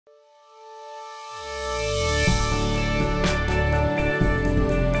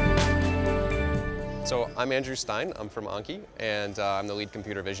I'm Andrew Stein. I'm from Anki, and I'm the lead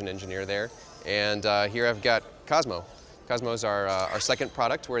computer vision engineer there. And here I've got Cozmo. Cozmo's our second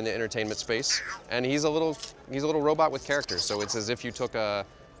product. We're in the entertainment space, and he's a little robot with characters. So it's as if you took a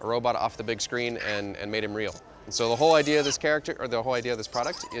robot off the big screen and made him real. And so the whole idea of this character, or the whole idea of this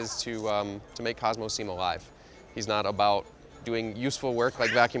product, is to make Cozmo seem alive. He's not about doing useful work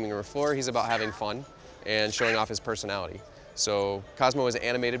like vacuuming your floor. He's about having fun and showing off his personality. So Cozmo is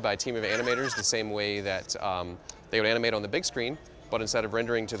animated by a team of animators the same way that they would animate on the big screen, but instead of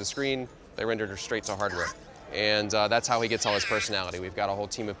rendering to the screen, they rendered straight to hardware. And that's how he gets all his personality. We've got a whole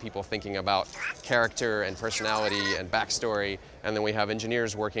team of people thinking about character and personality and backstory, and then we have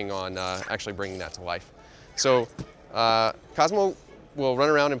engineers working on actually bringing that to life. So Cozmo will run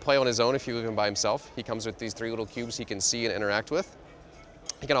around and play on his own if you leave him by himself. He comes with these 3 little cubes he can see and interact with.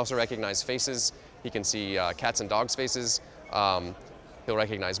 He can also recognize faces. He can see cats and dogs' faces. He'll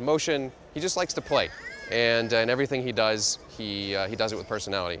recognize motion. He just likes to play, and everything he does it with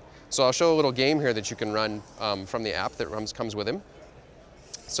personality. So I'll show a little game here that you can run from the app that comes with him.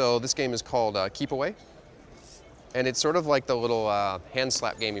 So this game is called Keep Away, and it's sort of like the little hand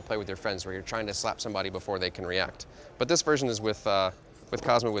slap game you play with your friends, where you're trying to slap somebody before they can react. But this version is with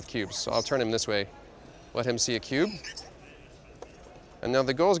Cozmo with cubes. So I'll turn him this way, let him see a cube. And now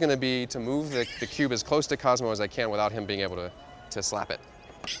the goal is going to be to move the cube as close to Cozmo as I can without him being able to slap it.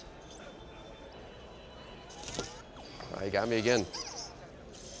 He got me again.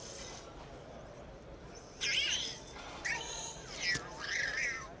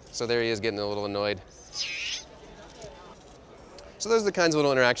 So there he is, getting a little annoyed. So those are the kinds of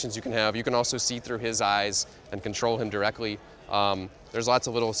little interactions you can have. You can also see through his eyes and control him directly. There's lots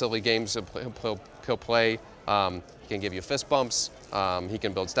of little silly games he'll play. He can give you fist bumps. He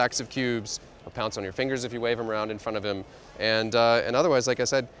can build stacks of cubes. He'll pounce on your fingers if you wave him around in front of him. And otherwise, like I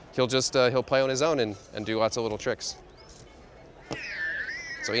said, he'll play on his own and do lots of little tricks.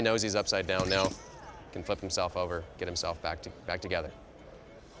 So he knows he's upside down now. He can flip himself over, get himself back together.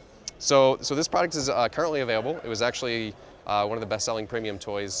 So this product is currently available. It was actually one of the best-selling premium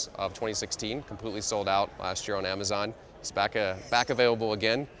toys of 2016, completely sold out last year on Amazon. He's back available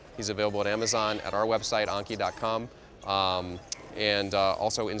again. He's available at Amazon, at our website, Anki.com, and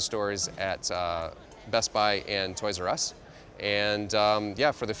also in stores at Best Buy and Toys R Us. And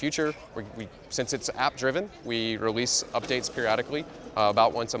yeah, for the future, since it's app-driven, we release updates periodically,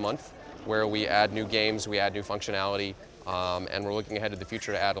 about once a month, where we add new games, we add new functionality, and we're looking ahead to the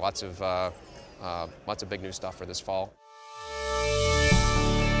future to add lots of big new stuff for this fall.